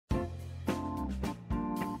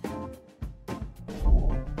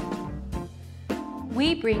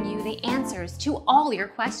we bring you the answers to all your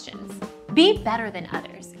questions. Be better than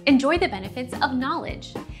others. Enjoy the benefits of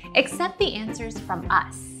knowledge. Accept the answers from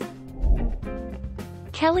us.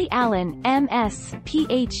 Kelly Allen, M.S.,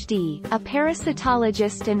 Ph.D., a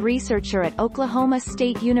parasitologist and researcher at Oklahoma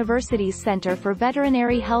State University's Center for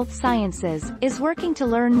Veterinary Health Sciences, is working to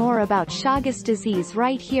learn more about Chagas disease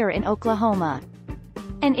right here in Oklahoma.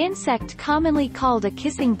 An insect commonly called a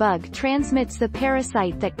kissing bug transmits the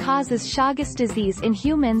parasite that causes Chagas disease in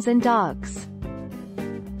humans and dogs.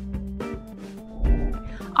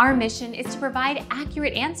 Our mission is to provide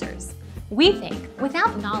accurate answers. We think,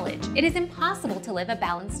 without knowledge, it is impossible to live a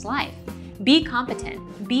balanced life. Be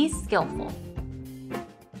competent, be skillful.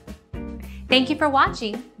 Thank you for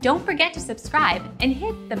watching. Don't forget to subscribe and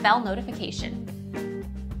hit the bell notification.